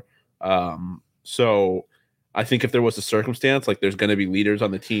sure. So I think if there was a circumstance, like, there's going to be leaders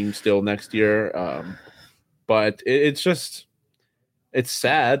on the team still next year. But it's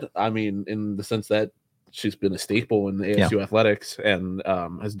sad. I mean, in the sense that she's been a staple in the ASU athletics and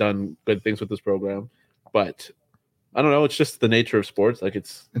has done good things with this program. But I don't know. It's just the nature of sports. Like,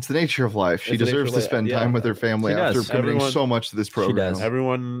 it's the nature of life. She deserves to spend time with her family after putting so much to this program.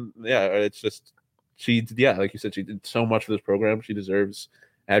 Everyone, it's just like you said, she did so much for this program. She deserves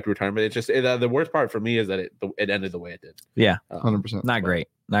happy retirement. It's just the worst part for me is that it ended the way it did. Yeah, 100%. Not great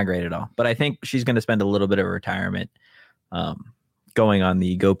at all. But I think she's going to spend a little bit of retirement going on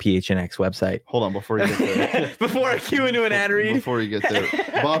the Go PHNX website. Hold on, before you get there. Before I cue into an ad read. Before you get there,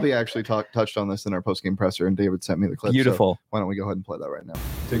 Bobby actually touched on this in our post-game presser, and David sent me the clip. Beautiful. So why don't we go ahead and play that right now?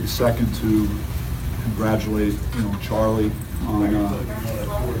 Take a second to congratulate, Charlie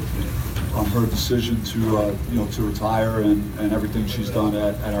on her decision to retire and everything she's done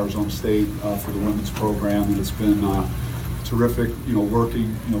at Arizona State for the women's program. And it's been terrific,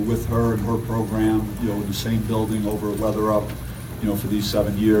 working, with her and her program, in the same building over at Leather Up, for these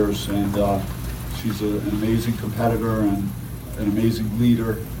 7 years. And she's an amazing competitor and an amazing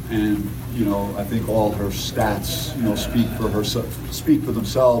leader. And, I think all her stats, speak for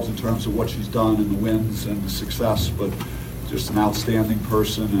themselves in terms of what she's done and the wins and the success, but just an outstanding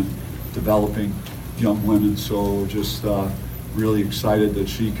person and developing young women. So just really excited that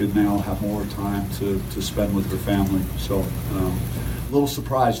she could now have more time to spend with her family. So a little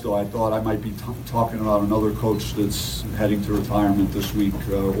surprised, though. I thought I might be talking about another coach that's heading to retirement this week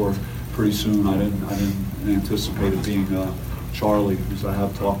or pretty soon. I didn't anticipate it being Charlie, because I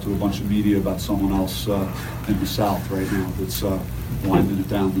have talked to a bunch of media about someone else in the South right now that's winding it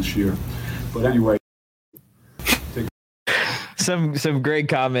down this year. But anyway. Some great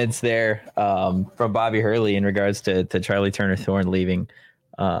comments there from Bobby Hurley in regards to Charlie Turner-Thorne leaving.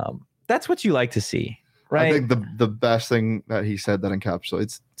 That's what you like to see, right? I think the best thing that he said that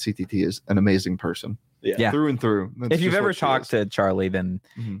encapsulates CTT is an amazing person. Yeah. Through and through. That's if you've ever talked to Charlie, then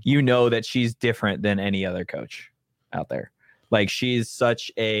you know that she's different than any other coach out there. Like, she's such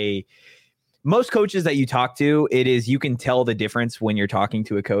a most coaches that you talk to, you can tell the difference when you're talking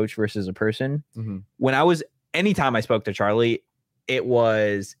to a coach versus a person. Mm-hmm. Anytime I spoke to Charlie, it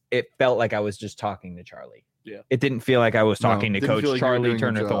felt like I was just talking to Charlie. Yeah. It didn't feel like I was talking to Coach Charlie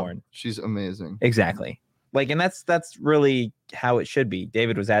Turner Thorne. She's amazing. Exactly. Like, and that's really how it should be.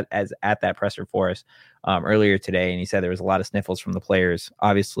 David was at that presser for us earlier today, and he said there was a lot of sniffles from the players.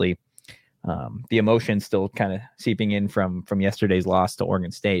 Obviously, the emotion still kind of seeping in from yesterday's loss to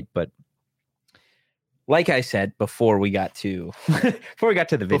Oregon State. But like I said before we got to the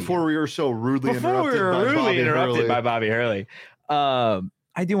video, before we were so rudely interrupted by Bobby Hurley, I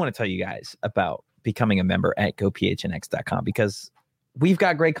do want to tell you guys about becoming a member at gophnx.com, because we've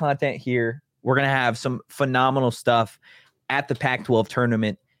got great content here. We're going to have some phenomenal stuff at the Pac-12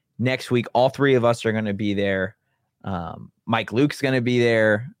 tournament next week. All three of us are going to be there. Mike Luke's going to be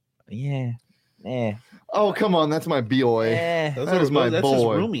there. Yeah. Oh, come on. That's my boy. That is my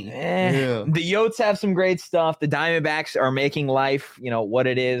boy. Yeah. The Yotes have some great stuff. The Diamondbacks are making life, what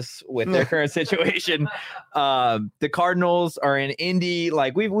it is with their current situation. The Cardinals are in Indy.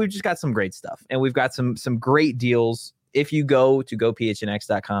 Like, we've just got some great stuff, and we've got some great deals. If you go to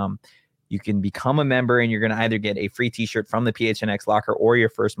gophnx.com, you can become a member, and you're going to either get a free t-shirt from the PHNX locker or your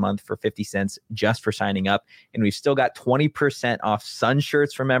first month for 50 cents just for signing up. And we've still got 20% off Sun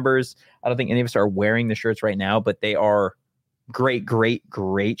shirts for members. I don't think any of us are wearing the shirts right now, but they are great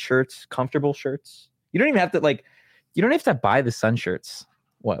shirts, comfortable shirts. You don't even have to you don't have to buy the Sun shirts.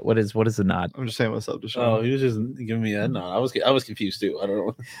 What is the nod? I'm just saying what's up to Sean. Oh, he was just giving me that nod. I was confused too. I don't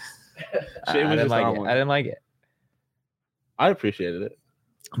know. I didn't like it. I appreciated it.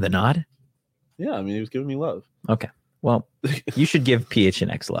 The nod? Yeah, I mean, he was giving me love. Okay. Well, you should give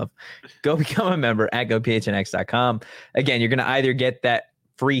PHNX love. Go become a member at gophnx.com. Again, you're going to either get that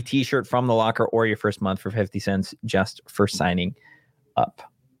free t-shirt from the locker or your first month for 50 cents just for signing up.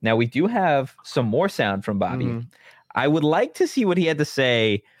 Now, we do have some more sound from Bobby. Mm-hmm. I would like to see what he had to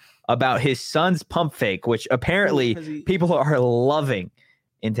say about his son's pump fake, which apparently people are loving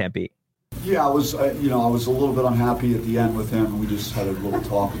in Tempe. Yeah, I was a little bit unhappy at the end with him. We just had a little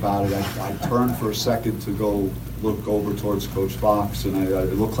talk about it. I turned for a second to go look over towards Coach Fox, and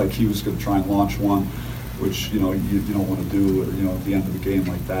it looked like he was going to try and launch one, which you don't want to do at the end of the game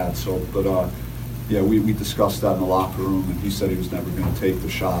like that. So, but we discussed that in the locker room, and he said he was never going to take the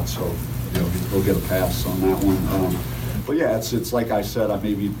shot. So he'll get a pass on that one. But yeah, it's like I said, I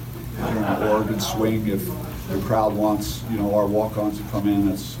maybe an Oregon swing if the crowd wants, our walk-ons to come in.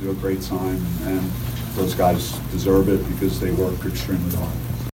 That's a great sign, and those guys deserve it because they work extremely hard.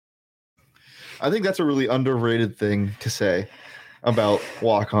 I think that's a really underrated thing to say about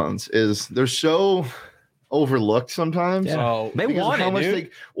walk-ons is they're so overlooked sometimes. Yeah. Oh, they want it,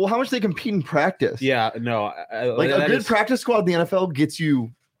 how much they compete in practice. Yeah, no. A good practice squad in the NFL gets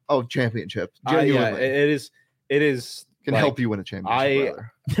you championships. Genuinely. It is. Can help you win a championship.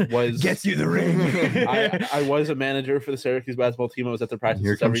 Gets you the ring. I was a manager for the Syracuse basketball team. I was at their practices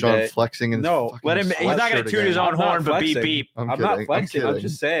Here comes every Sean day. Flexing. In no, let him. He's not going to toot his own horn, but beep beep. I'm not flexing. I'm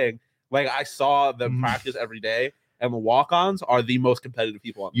just saying. I saw them practice every day, and the walk-ons are the most competitive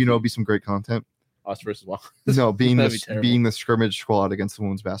people on. It'd be some great content. Us versus walk-ons. No, being the scrimmage squad against the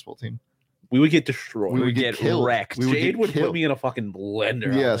women's basketball team. We would get destroyed. We would get wrecked. Jade would put me in a fucking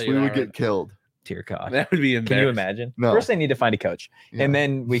blender. Yes, we would get killed. Dear God, that would be embarrassing. Can you imagine? No. First, they need to find a coach, and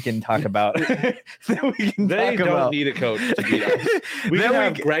then we can talk about. They don't need a coach to beat us. We can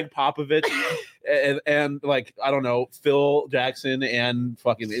have Greg Popovich and I don't know, Phil Jackson and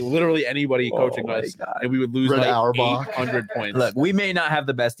fucking literally anybody coaching us, and we would lose Red 800 points. Look, we may not have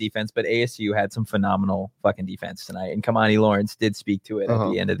the best defense, but ASU had some phenomenal fucking defense tonight, and Kamani Lawrence did speak to it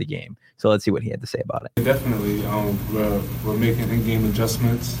at the end of the game. So let's see what he had to say about it. Definitely, we're making in-game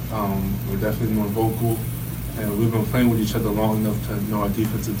adjustments. We're definitely more vocal, and we've been playing with each other long enough to know our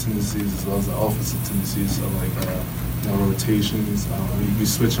defensive tendencies as well as our offensive tendencies. So rotations, we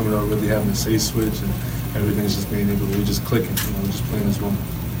switch them without really having to say switch, and everything's just being able to, we're just clicking, we're just playing as one.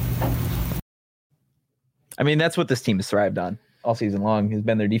 I mean, that's what this team has thrived on all season long, has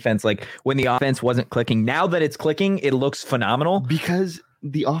been their defense. Like when the offense wasn't clicking, now that it's clicking, it looks phenomenal. Because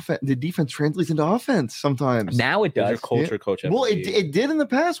the defense translates into offense sometimes. Now it does. Your culture, coach. Well, it did in the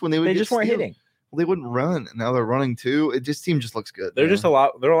past when they just weren't hitting. Well, they wouldn't run. Now they're running too. Team just looks good. They're just a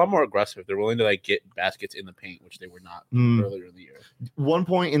lot more aggressive. They're willing to get baskets in the paint, which they were not earlier in the year. 1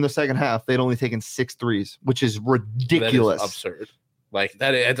 point in the second half, they'd only taken 6 threes, which is ridiculous. That is absurd.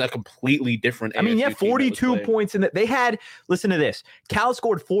 It's a completely different. I mean, 42 points in that. They had, listen to this. Cal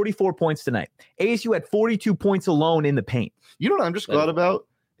scored 44 points tonight. ASU had 42 points alone in the paint. You know what I'm just glad about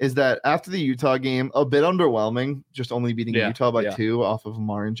is that after the Utah game, a bit underwhelming, just only beating Utah by 2 off of a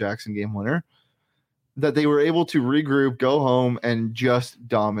Marion Jackson game winner, that they were able to regroup, go home, and just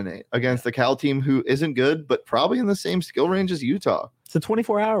dominate against the Cal team who isn't good, but probably in the same skill range as Utah. It's a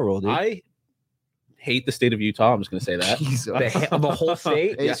 24-hour rule, dude. I hate the state of Utah. I'm just going to say that. The whole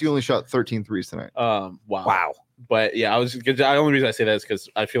state? ASU only shot 13 threes tonight. Wow. But yeah, the only reason I say that is because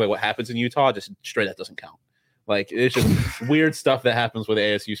I feel like what happens in Utah just straight up doesn't count. Like, it's just weird stuff that happens with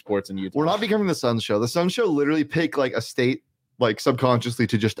ASU sports in Utah. We're not becoming the Sun Show. The Sun Show literally pick like a state, like subconsciously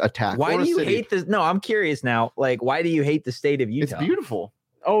to just attack. Why do you hate this? No, I'm curious now. Like, why do you hate the state of Utah? It's beautiful.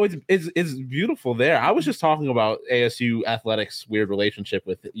 Oh, it's beautiful there. I was just talking about ASU athletics' weird relationship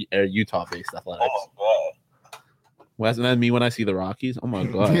with Utah-based athletics. Oh my god! Wasn't that me when I see the Rockies? Oh my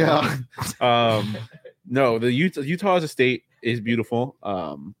god! Yeah. No, the Utah as a state is beautiful.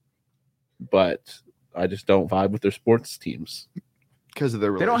 But I just don't vibe with their sports teams because of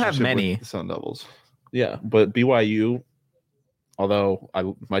their. They don't have many the Sun Devils. Yeah, but BYU. Although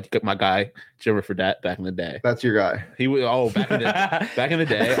my guy Jimmer Fredette back in the day. That's your guy. He was back in the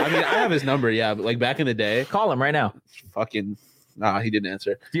day. I mean, I have his number, yeah, but like back in the day. Call him right now. Fucking he didn't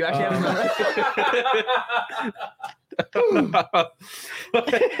answer. Do you actually have his number?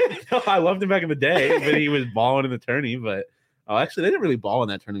 No, I loved him back in the day, but he was balling in the tourney. But actually, they didn't really ball in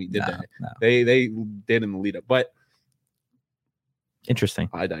that tournament, did they? No. They did in the lead up. But interesting.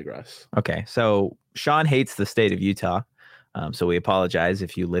 I digress. Okay, so Sean hates the state of Utah. So we apologize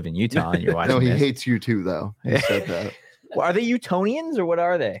if you live in Utah and you're watching. No, he this. hates you too, though. He said that. Well, are they Utonians or what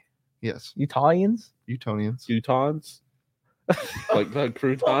are they? Yes, Utahnians. Utahns, like the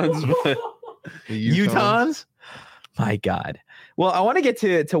croutons. But... Utahns. My God. Well, I want to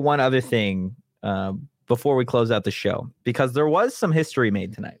get to one other thing before we close out the show because there was some history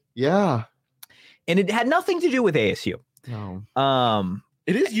made tonight. Yeah, and it had nothing to do with ASU. No.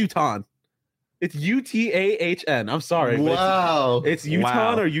 It is Utah. It's UTAHN. I'm sorry. Wow. It's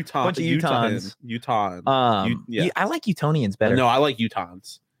Utah or Utah. Bunch of Utahns. Utah. I like Utonians better. No, I like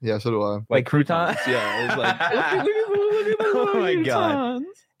Utahns. Yeah, so do I. Like croutons? Yeah. It's like, look at oh my God.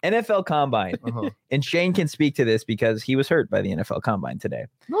 NFL Combine. And Shane can speak to this because he was hurt by the NFL Combine today.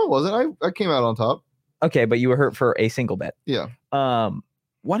 No, it wasn't. I came out on top. Okay, but you were hurt for a single bet. Yeah. Why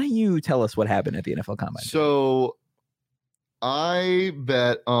don't you tell us what happened at the NFL Combine? So I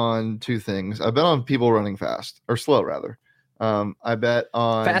bet on two things. I bet on people running fast or slow, rather. I bet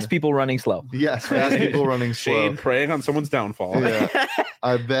on fast people running slow. Yes, fast people running slow. Shane preying on someone's downfall. Yeah.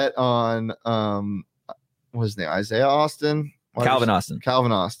 I bet on what was his name? Isaiah Austin. Calvin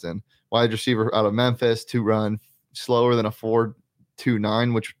Austin, wide receiver out of Memphis, to run slower than a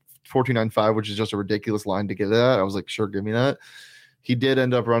 4.29, which 4.295, which is just a ridiculous line to get at. I was like, sure, give me that. He did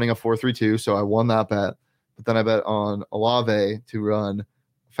end up running a 4.32, so I won that bet. But then I bet on Olave to run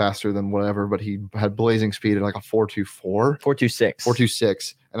faster than whatever, but he had blazing speed at like a 4.24,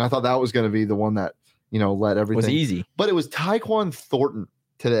 4.26, and I thought that was going to be the one that led everything. Was easy, but it was Tyquan Thornton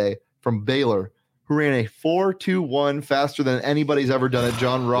today from Baylor who ran a 4.21 faster than anybody's ever done it.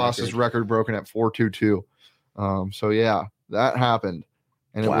 John Ross's record broken at 4.22. So yeah, that happened,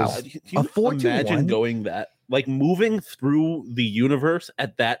 and wow. It was a 4.21. Imagine going that. Like moving through the universe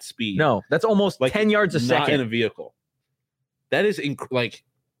at that speed. No, that's almost like 10 yards a second in a vehicle. That is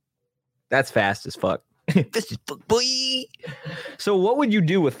that's fast as fuck. This is boy. So what would you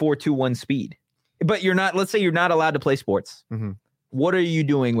do with 4.21 speed? But you're not. Let's say you're not allowed to play sports. Mm-hmm. What are you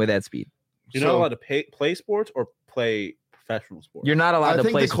doing with that speed? You're not allowed to play sports or play professional sports. You're not allowed to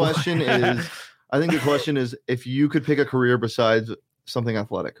play. I think the question is, if you could pick a career besides something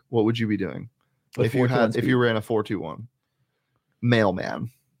athletic, what would you be doing? If you ran a 4.21, mailman.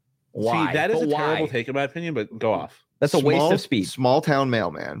 Why? See, that is terrible take in my opinion, but go off. That's a waste of speed. Small town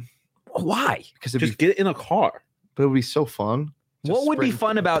mailman. Why? Because just get in a car. But it would be so fun. What would be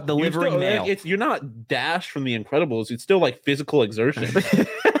fun about delivering mail? You're not Dash from The Incredibles. It's still like physical exertion.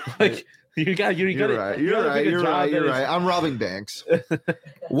 Like you're right. I'm robbing banks.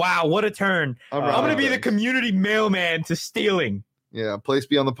 Wow, what a turn! I'm gonna be the community mailman to stealing. Yeah, place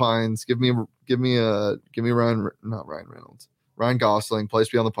Beyond the Pines. Give me Ryan Gosling. Place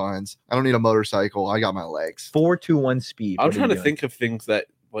Beyond the Pines. I don't need a motorcycle. I got my legs. 4.21 speed. I'm trying to think of things that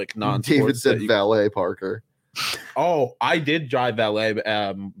like non. David said valet Parker. Oh, I did drive valet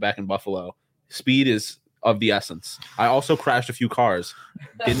back in Buffalo. Speed is of the essence. I also crashed a few cars.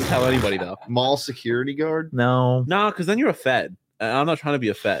 Didn't tell anybody though. Mall security guard? No, because then you're a Fed. And I'm not trying to be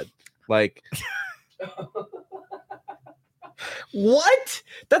a Fed. Like. What?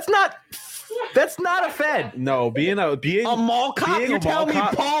 That's not That's not a Fed. No, being a mall cop. being You're a mall telling me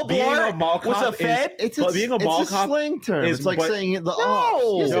cop- Paul being a Blart mall was a cop is- Fed? being a mall cop slang term. is- It's like but- saying the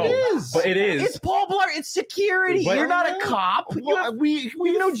No. Yes, No, it is. but it is. It's Paul Blart. It's security. But- You're not a cop. You have we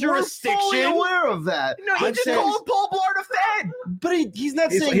no we're jurisdiction. fully aware of that. no. You I'm just saying- called Paul Blart a Fed. but he's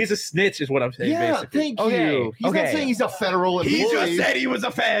not saying. He's a snitch, is what I'm saying. yeah, basically. thank Okay, you. He's okay. not saying he's a federal employee. he was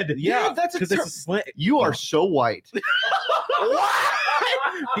a Fed. Yeah, that's a because it's a slant. You are so white.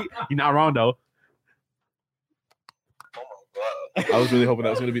 You're not wrong though. I was really hoping that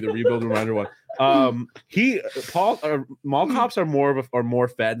was going to be the rebuild reminder one. Mall cops are more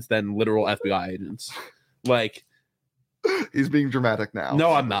feds than literal FBI agents. Like, He's being dramatic now.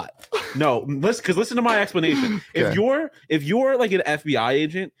 no, I'm not. No, listen to my explanation. Okay. If you're like an FBI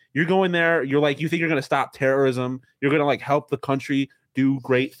agent, you're going there. You're like, you think you're going to stop terrorism. You're going to like help the country do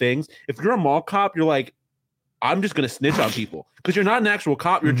great things. If you're a mall cop, you're like, I'm just going to snitch on people because you're not an actual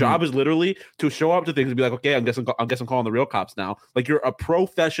cop. Your job is literally to show up to things and be like, okay, I guess I'm calling the real cops now. Like you're a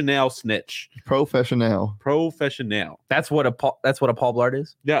professional snitch. Professional. That's what a Paul Blart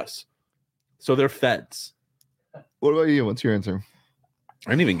is. Yes. So they're feds. What about you? What's your answer?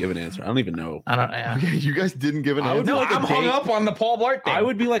 I didn't even give an answer. I don't even know. I don't know. Okay, you guys didn't give an I would answer. be No, like a I'm hung up on the Paul Blart thing. I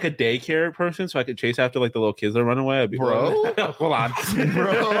would be like a daycare person so I could chase after like the little kids that run away. I'd be Bro? hold on.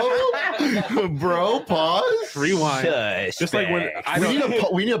 Bro, pause. Rewind. Just like when I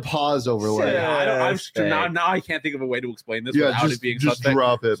don't We need a pause overlay. Yeah, now I can't think of a way to explain this without just, it being just suspect.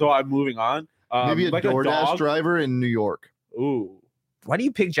 drop it. So I'm moving on. Maybe a like DoorDash dog. driver in New York. Ooh. Why do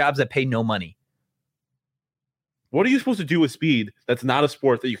you pick jobs that pay no money? What are you supposed to do with speed? That's not a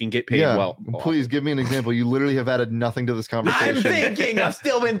sport that you can get paid well. Please give me an example. You literally have added nothing to this conversation. I'm thinking. I've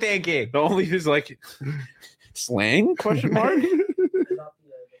still been thinking. The only is like slang question mark.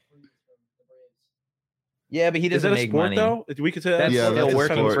 Yeah, but he Is doesn't that a make sport money. though? We could say That's Yeah, still that's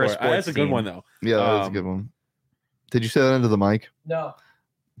working sport. for a That's sports a good team. one though. Yeah, that's a good one. Did you say that into the mic? No.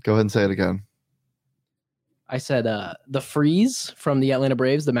 Go ahead and say it again. I said the Freeze from the Atlanta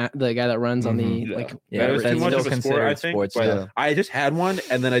Braves, the guy that runs on the Yeah. like. Yeah, that was that's too much still of a sport, considered I think. sports, But yeah. I just had one,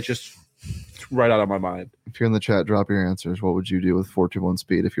 and then I just right out of my mind. If you're in the chat, drop your answers. What would you do with 421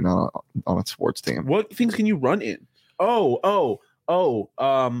 speed if you're not on a sports team? What things can you run in? A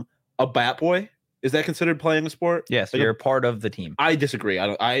bat boy. Is that considered playing a sport? Yes, Like you're part of the team. I disagree.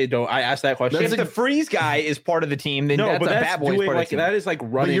 I asked that question. If the freeze guy is part of the team, then no, that's but a that's bad boy doing part of like the team. that is like But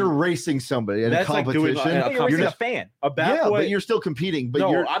running. you're racing somebody in That's a like doing competition. a You're you're just a fan. a bat yeah, boy. but you're still competing. But no,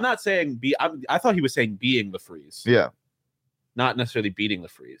 you're I'm not saying I thought he was saying being the freeze, yeah, not necessarily beating the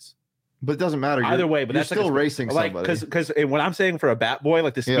freeze. but it doesn't matter. Either way, but you're that's still like racing like somebody. because when I'm saying for a bat boy,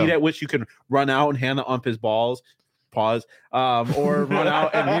 like the speed Yeah. at which you can run out and hand the ump his balls, pause, or run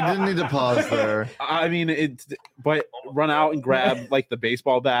out and You didn't need to pause there. I mean, but run out and grab like the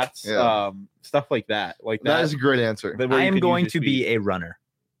baseball bats, Yeah. Stuff like that. Like That is a great answer. that where I you am could going use to your speed. be a runner.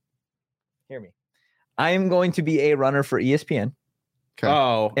 Hear me. I am going to be a runner for ESPN, Okay.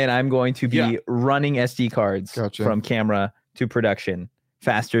 Oh, and I'm going to be Yeah. running SD cards Gotcha. from camera to production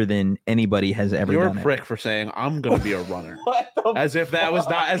faster than anybody has ever you're done a prick for saying I'm going to be a runner, What the as if that was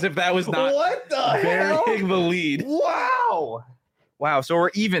not What the hell? burying the lead. Wow. Wow. So we're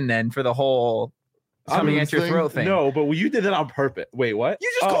even then for the whole coming at your thing? throat thing. No, but you did that on purpose. Wait, what?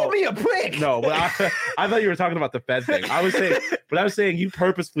 You just called me a prick. No, but I thought you were talking about the Fed thing. I was saying you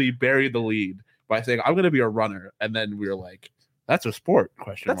purposely buried the lead by saying I'm going to be a runner, and then we were like, "That's a sport?"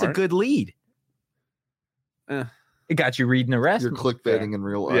 Question. That's a mark. good lead. Eh. It got you reading the rest. You're clickbaiting in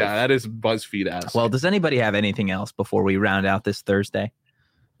real life. Yeah, that is BuzzFeed ass. Well, does anybody have anything else before we round out this Thursday?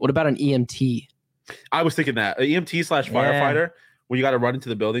 What about an EMT? I was thinking that EMT / firefighter when you got to run into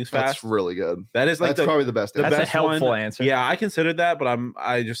the buildings That's fast. really good. That is like That's probably the best. the That's a best helpful one. answer. Yeah, I considered that, but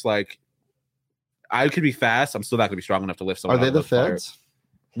I just like I could be fast. I'm still not gonna be strong enough to lift someone. Are they out the of fire. feds?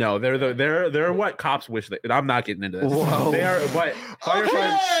 No, they're what cops wish they. I'm not getting into this. Whoa. They are what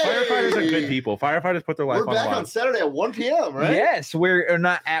firefighters are good people. Firefighters put their life We're on the back line. on Saturday at 1 p.m., right? Yes, we're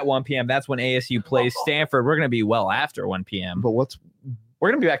not at 1 p.m. That's when ASU plays Stanford. We're going to be well after 1 p.m. But what's? We're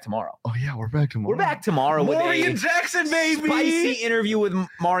going to be back tomorrow. Oh yeah, we're back tomorrow. We're back tomorrow with Maury a Jackson, baby. spicy interview with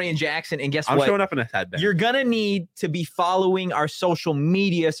Marion Jackson. And guess I'm what? showing up in a headband. You're going to need to be following our social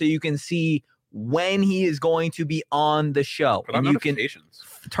media so you can see when he is going to be on the show. Put on And you can notifications.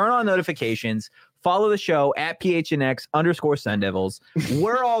 turn on notifications, follow the show at PHNX_Sun Devils.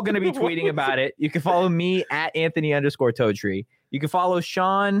 We're all going to be tweeting about it. You can follow me at Anthony_Toadtree. You can follow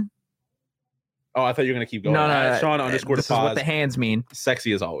Sean. Oh, I thought you were gonna keep going. No, Sean _ This to is what pause. the hands mean.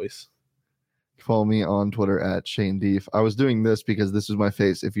 Sexy as always. Follow me on Twitter at Shane Deef. I was doing this because this is my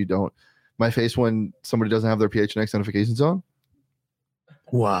face. If you don't, my face when somebody doesn't have their PHNX notifications on.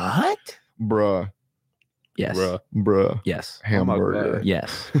 What? Bruh. Yes. Bruh. Yes. Hamburger. God.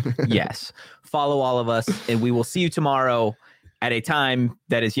 Yes. Yes. Follow all of us, and we will see you tomorrow at a time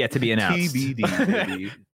that is yet to be announced. TBD, baby.